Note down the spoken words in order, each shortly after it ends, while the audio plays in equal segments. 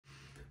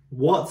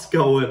What's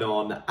going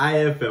on,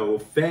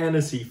 AFL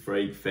Fantasy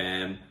Freak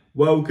fam?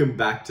 Welcome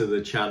back to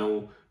the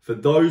channel. For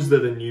those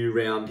that are new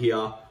around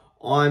here,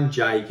 I'm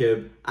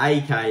Jacob,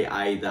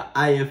 aka the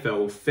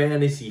AFL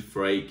Fantasy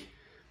Freak.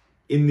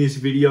 In this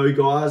video,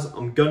 guys,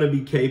 I'm going to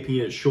be keeping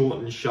it short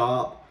and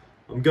sharp.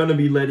 I'm going to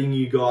be letting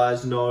you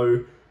guys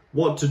know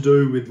what to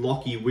do with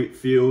Lachie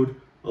Whitfield,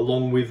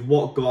 along with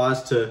what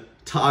guys to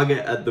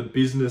target at the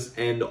business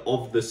end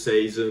of the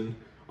season.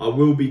 I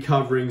will be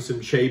covering some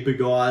cheaper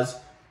guys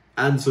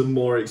and some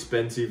more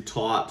expensive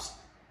types.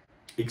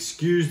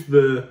 Excuse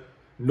the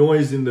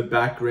noise in the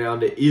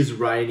background. It is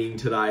raining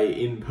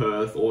today in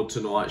Perth, or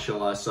tonight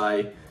shall I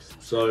say.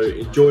 So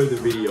enjoy the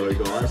video,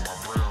 guys.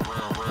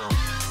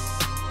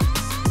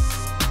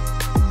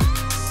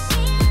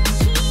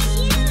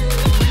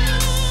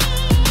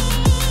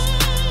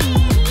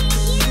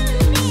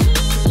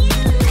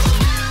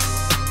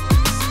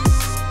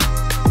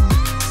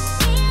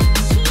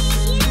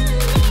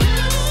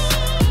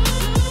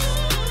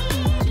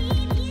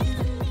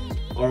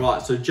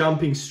 Alright, so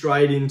jumping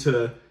straight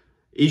into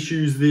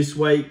issues this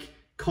week.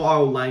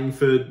 Kyle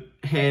Langford,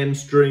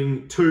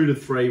 hamstring, 2 to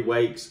 3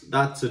 weeks.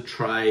 That's a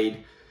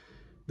trade.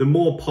 The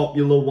more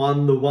popular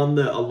one, the one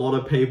that a lot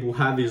of people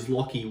have, is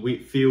Lachie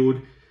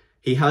Whitfield.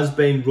 He has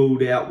been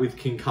ruled out with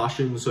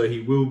concussion, so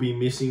he will be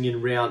missing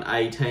in round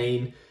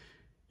 18.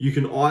 You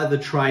can either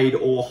trade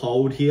or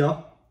hold here.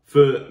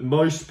 For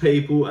most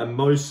people and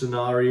most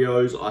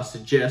scenarios, I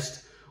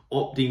suggest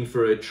opting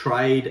for a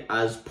trade,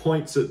 as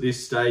points at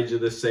this stage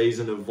of the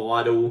season are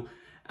vital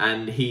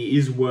and he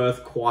is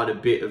worth quite a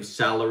bit of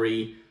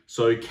salary.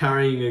 So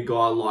carrying a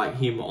guy like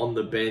him on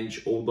the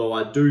bench, although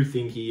I do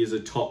think he is a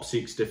top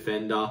 6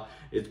 defender,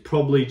 it's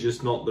probably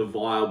just not the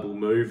viable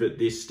move at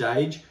this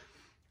stage.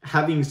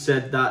 Having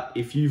said that,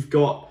 if you've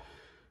got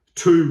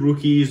 2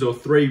 rookies or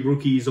 3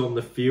 rookies on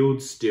the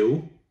field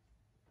still,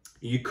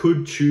 you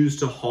could choose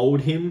to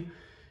hold him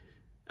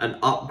and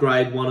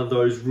upgrade one of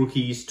those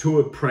rookies to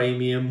a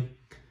premium.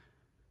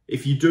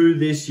 If you do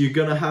this, you're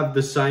going to have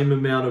the same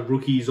amount of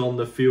rookies on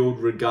the field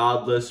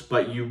regardless,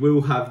 but you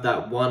will have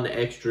that 1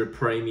 extra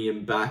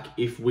premium back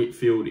if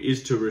Whitfield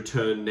is to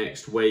return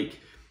next week,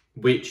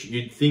 which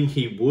you'd think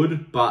he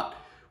would, but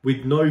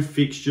with no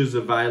fixtures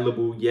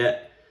available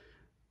yet,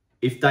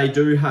 if they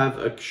do have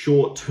a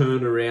short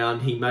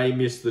turnaround, he may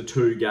miss the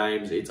 2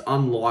 games. It's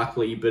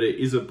unlikely, but it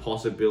is a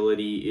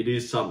possibility. It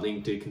is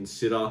something to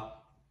consider.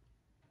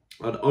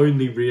 I'd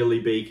only really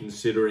be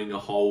considering a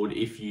hold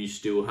if you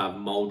still have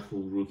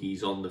multiple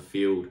rookies on the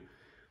field.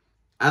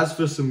 As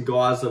for some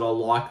guys that I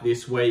like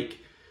this week,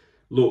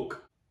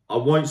 look, I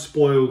won't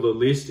spoil the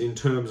list in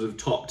terms of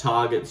top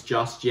targets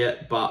just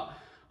yet, but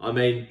I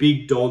mean,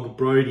 big dog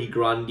Brodie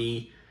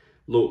Grundy,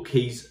 look,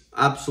 he's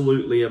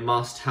absolutely a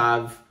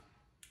must-have.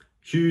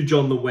 Huge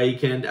on the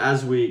weekend,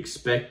 as we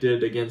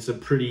expected, against a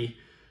pretty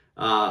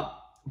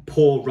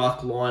poor ruck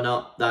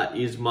lineup that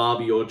is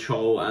Mabior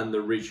Chol and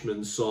the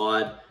Richmond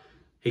side.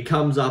 He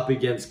comes up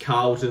against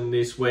Carlton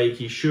this week.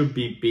 He should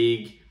be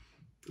big.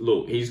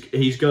 Look,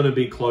 he's going to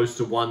be close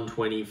to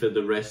 120 for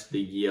the rest of the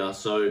year,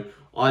 so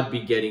I'd be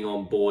getting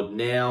on board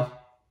now.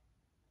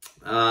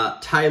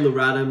 Taylor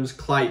Adams,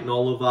 Clayton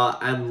Oliver,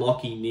 and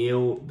Lachie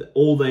Neale,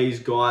 all these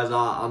guys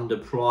are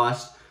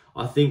underpriced.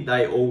 I think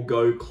they all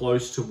go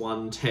close to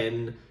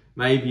 110,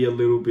 maybe a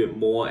little bit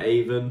more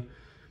even.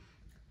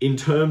 In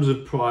terms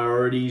of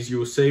priorities,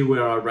 you'll see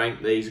where I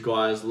rank these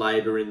guys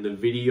later in the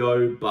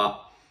video,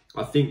 but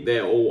I think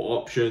they're all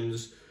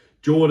options.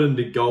 Jordan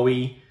De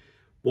Goey,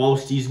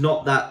 whilst he's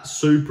not that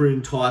super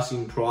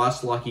enticing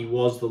price like he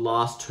was the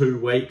last 2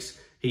 weeks,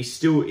 he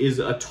still is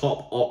a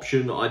top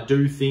option. I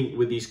do think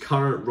with his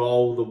current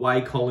role, the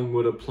way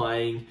Collingwood are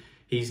playing,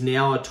 he's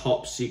now a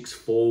top 6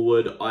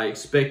 forward. I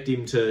expect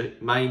him to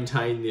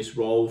maintain this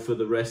role for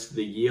the rest of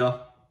the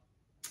year.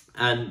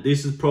 And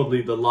this is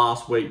probably the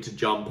last week to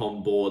jump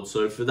on board.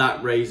 So for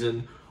that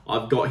reason,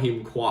 I've got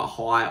him quite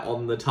high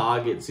on the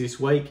targets this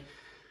week.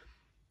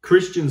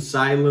 Christian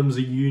Salem's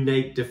a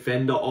unique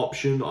defender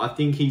option. I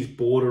think he's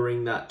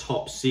bordering that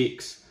top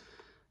 6.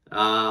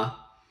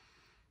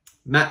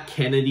 Matt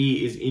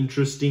Kennedy is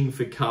interesting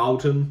for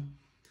Carlton.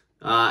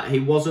 He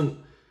wasn't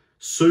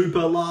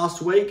super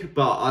last week,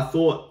 but I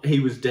thought he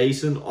was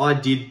decent. I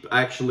did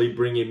actually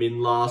bring him in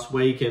last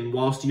week, and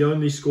whilst he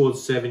only scored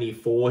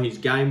 74, his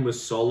game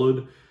was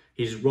solid.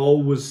 His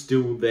role was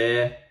still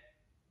there.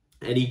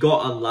 And he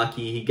got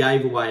unlucky. He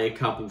gave away a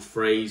couple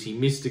frees. He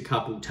missed a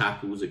couple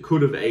tackles. It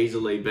could have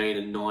easily been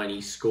a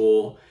 90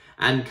 score.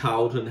 And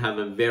Carlton have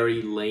a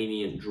very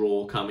lenient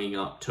draw coming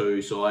up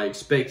too. So I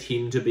expect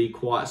him to be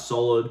quite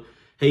solid.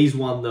 He's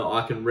one that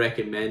I can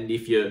recommend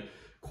if you're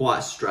quite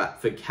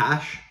strapped for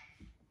cash.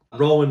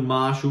 Rowan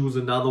Marshall's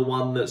another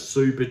one that's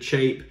super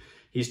cheap.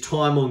 His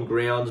time on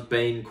ground's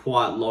been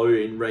quite low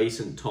in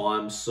recent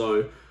times.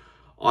 So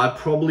I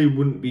probably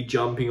wouldn't be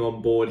jumping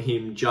on board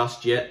him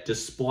just yet,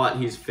 despite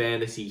his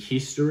fantasy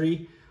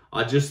history.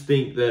 I just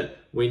think that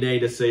we need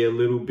to see a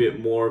little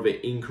bit more of an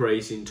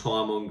increase in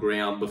time on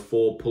ground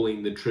before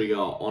pulling the trigger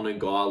on a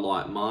guy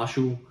like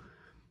Marshall.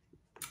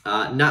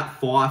 Nat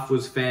Fyfe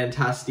was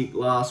fantastic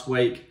last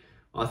week.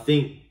 I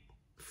think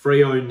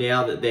Freo,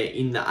 now that they're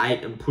in the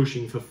 8 and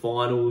pushing for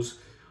finals,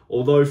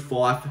 although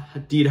Fyfe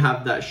did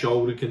have that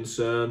shoulder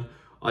concern,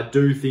 I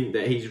do think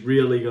that he's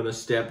really going to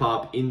step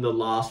up in the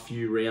last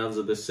few rounds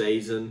of the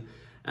season,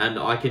 and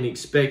I can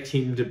expect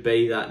him to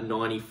be that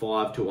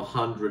 95 to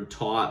 100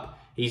 type.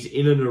 He's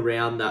in and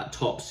around that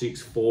top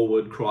 6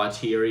 forward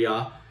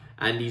criteria,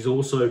 and he's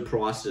also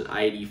priced at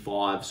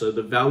 85. So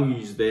the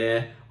value's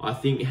there. I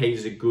think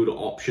he's a good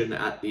option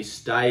at this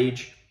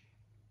stage.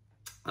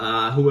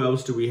 Who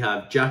else do we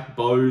have? Jack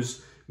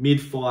Bowes, mid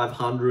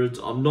 500s.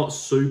 I'm not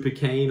super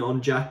keen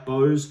on Jack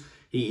Bowes.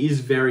 He is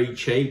very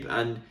cheap,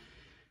 and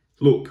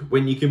look,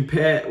 when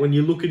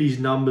you look at his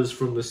numbers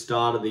from the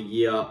start of the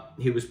year,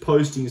 he was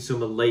posting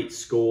some elite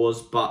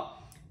scores, but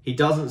he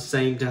doesn't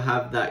seem to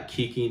have that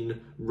kick-in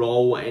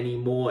role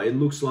anymore. It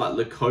looks like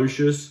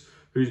Lachie,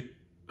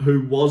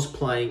 who was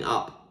playing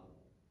up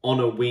on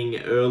a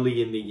wing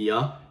early in the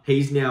year,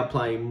 he's now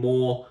playing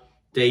more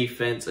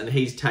defense, and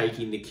he's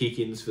taking the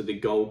kick-ins for the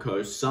Gold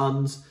Coast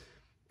Suns.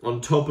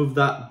 On top of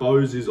that,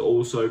 Bowes is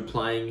also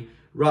playing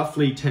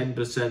roughly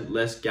 10%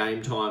 less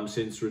game time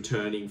since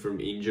returning from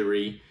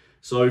injury.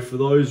 So for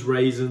those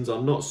reasons,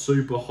 I'm not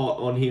super hot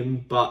on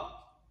him, but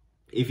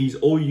if he's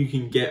all you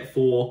can get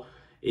for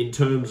in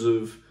terms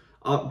of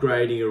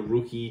upgrading a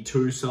rookie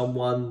to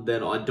someone,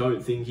 then I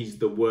don't think he's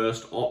the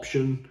worst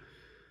option.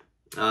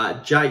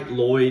 Jake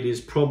Lloyd is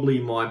probably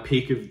my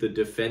pick of the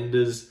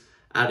defenders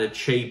at a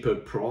cheaper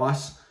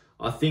price.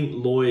 I think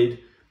Lloyd,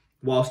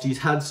 whilst he's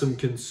had some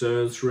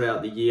concerns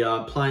throughout the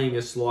year, playing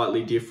a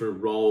slightly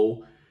different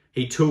role,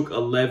 he took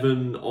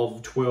 11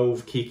 of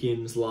 12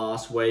 kick-ins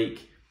last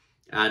week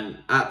and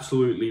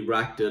absolutely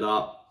racked it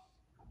up.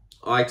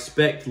 I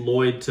expect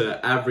Lloyd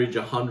to average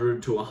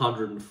 100 to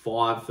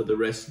 105 for the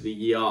rest of the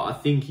year. I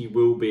think he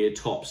will be a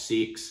top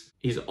 6.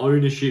 His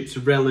ownership's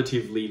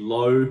relatively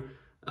low,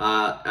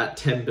 at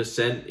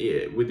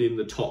 10% within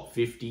the top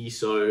 50,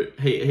 so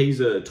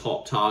he's a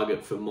top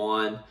target for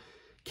mine.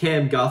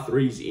 Cam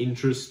Guthrie's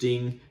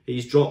interesting.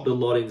 He's dropped a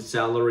lot in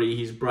salary.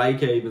 His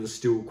break-even's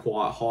still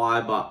quite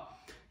high, but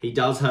he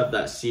does have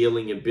that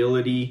ceiling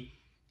ability.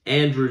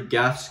 Andrew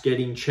Gaff's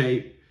getting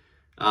cheap.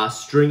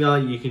 Stringer,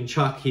 you can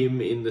chuck him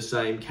in the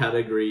same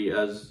category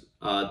as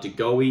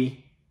DeGoey.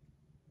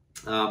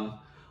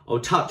 I'll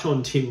touch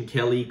on Tim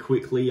Kelly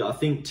quickly. I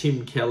think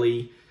Tim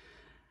Kelly,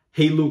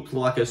 he looked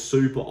like a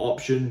super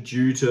option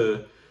due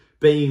to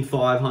being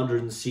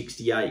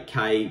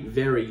 568k,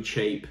 very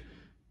cheap.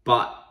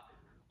 But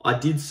I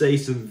did see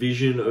some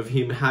vision of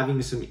him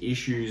having some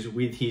issues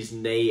with his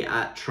knee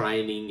at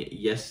training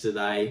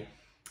yesterday,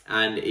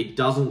 and it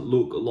doesn't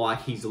look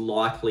like he's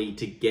likely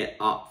to get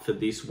up for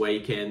this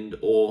weekend,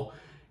 or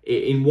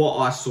in what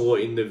I saw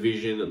in the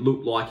vision, it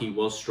looked like he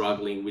was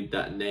struggling with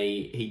that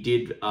knee. He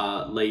did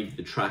leave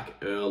the track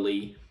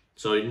early,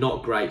 so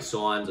not great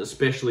signs,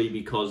 especially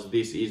because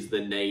this is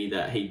the knee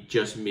that he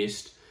just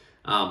missed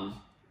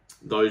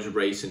those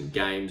recent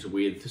games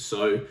with.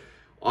 So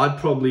I'd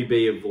probably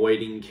be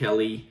avoiding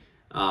Kelly.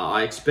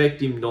 I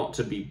expect him not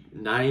to be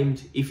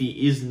named. If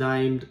he is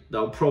named,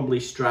 they'll probably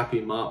strap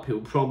him up.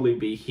 He'll probably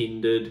be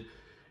hindered.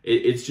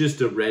 It's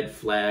just a red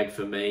flag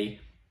for me.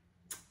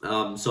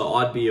 So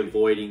I'd be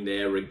avoiding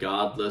there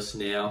regardless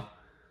now.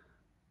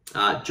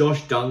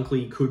 Josh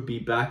Dunkley could be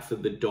back for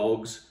the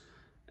Dogs.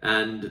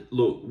 And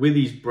look, with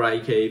his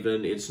break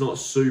even, it's not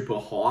super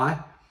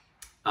high.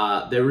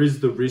 There is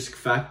the risk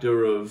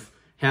factor of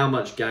how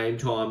much game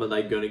time are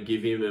they going to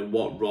give him and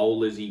what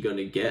role is he going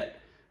to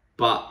get.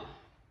 But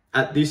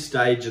at this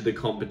stage of the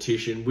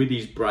competition, with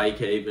his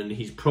break even,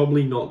 he's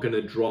probably not going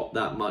to drop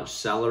that much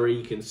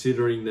salary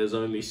considering there's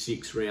only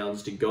 6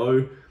 rounds to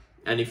go.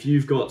 And if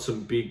you've got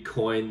some big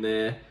coin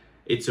there,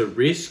 it's a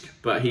risk,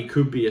 but he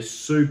could be a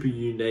super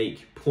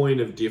unique point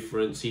of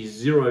difference.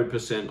 He's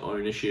 0%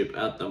 ownership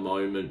at the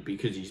moment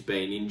because he's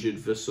been injured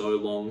for so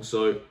long.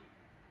 So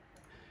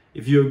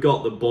if you've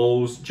got the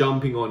balls,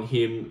 jumping on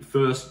him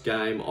first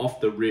game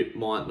off the rip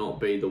might not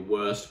be the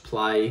worst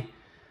play.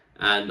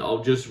 And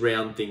I'll just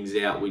round things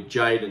out with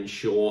Jaden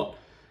Short.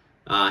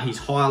 He's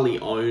highly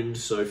owned,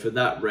 so for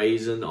that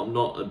reason, I'm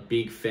not a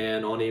big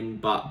fan on him.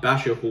 But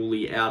Basher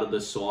Hooley out of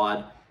the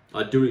side,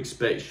 I do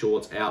expect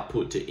Short's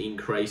output to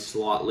increase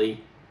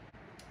slightly.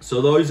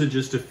 So those are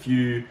just a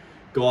few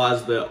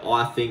guys that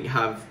I think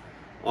have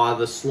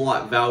either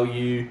slight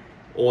value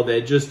or they're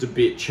just a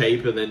bit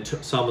cheaper than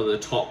some of the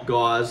top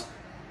guys.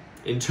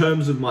 In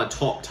terms of my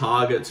top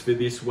targets for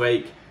this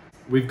week,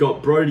 we've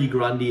got Brodie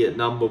Grundy at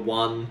number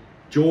 1,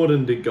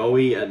 Jordan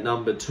DeGoey at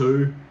number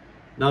 2.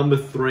 Number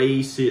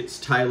 3 sits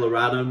Taylor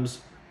Adams,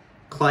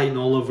 Clayton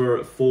Oliver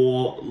at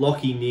 4,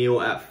 Lachie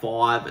Neale at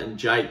 5, and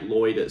Jake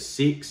Lloyd at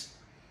 6.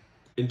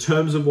 In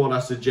terms of what I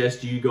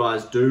suggest you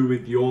guys do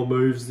with your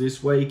moves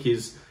this week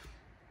is,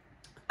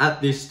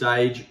 at this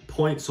stage,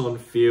 points on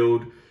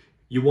field,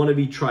 you want to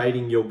be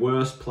trading your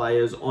worst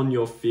players on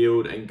your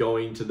field and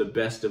going to the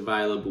best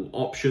available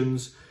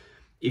options.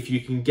 If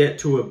you can get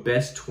to a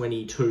best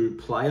 22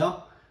 player,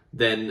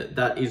 then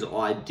that is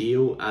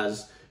ideal,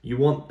 as You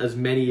want as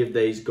many of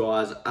these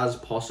guys as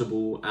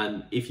possible,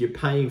 and if you're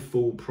paying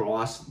full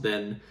price,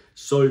 then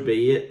so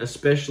be it,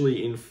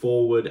 especially in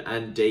forward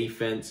and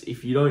defense.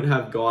 If you don't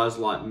have guys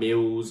like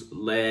Mills,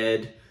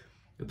 Laird,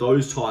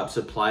 those types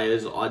of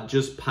players, I'd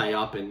just pay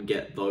up and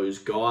get those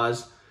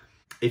guys.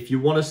 If you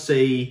want to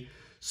see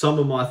some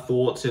of my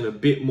thoughts in a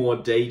bit more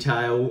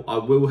detail, I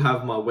will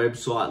have my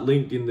website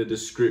linked in the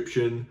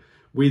description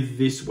with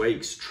this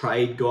week's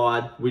trade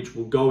guide, which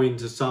will go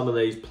into some of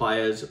these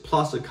players,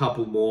 plus a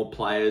couple more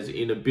players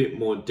in a bit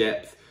more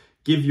depth,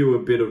 give you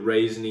a bit of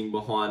reasoning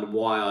behind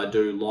why I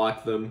do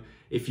like them.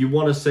 If you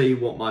want to see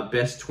what my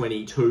best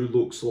 22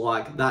 looks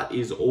like, that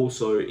is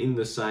also in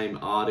the same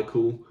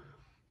article.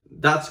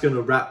 That's going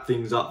to wrap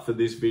things up for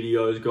this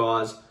video,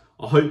 guys.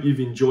 I hope you've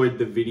enjoyed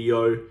the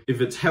video.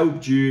 If it's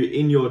helped you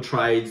in your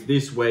trades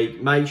this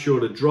week, make sure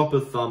to drop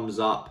a thumbs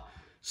up.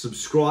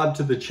 Subscribe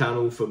to the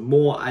channel for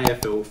more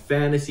AFL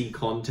fantasy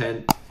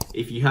content.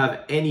 If you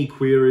have any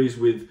queries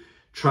with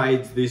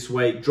trades this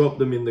week, drop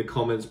them in the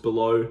comments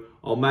below.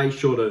 I'll make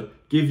sure to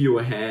give you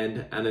a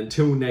hand. And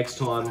until next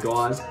time,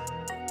 guys,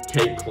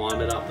 keep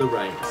climbing up the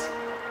ranks.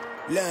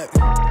 Look,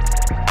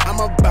 I'm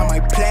about my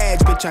pledge,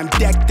 bitch, I'm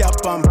decked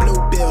up on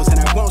blue bills.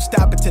 And I won't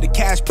stop until the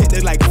cash pit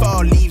look like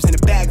fall leaves in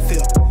a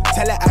backfield.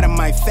 Tell her out of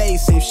my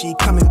face if she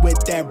coming with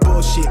that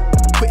bullshit.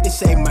 Quit to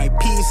save my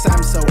peace,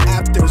 I'm so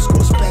after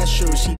school special. She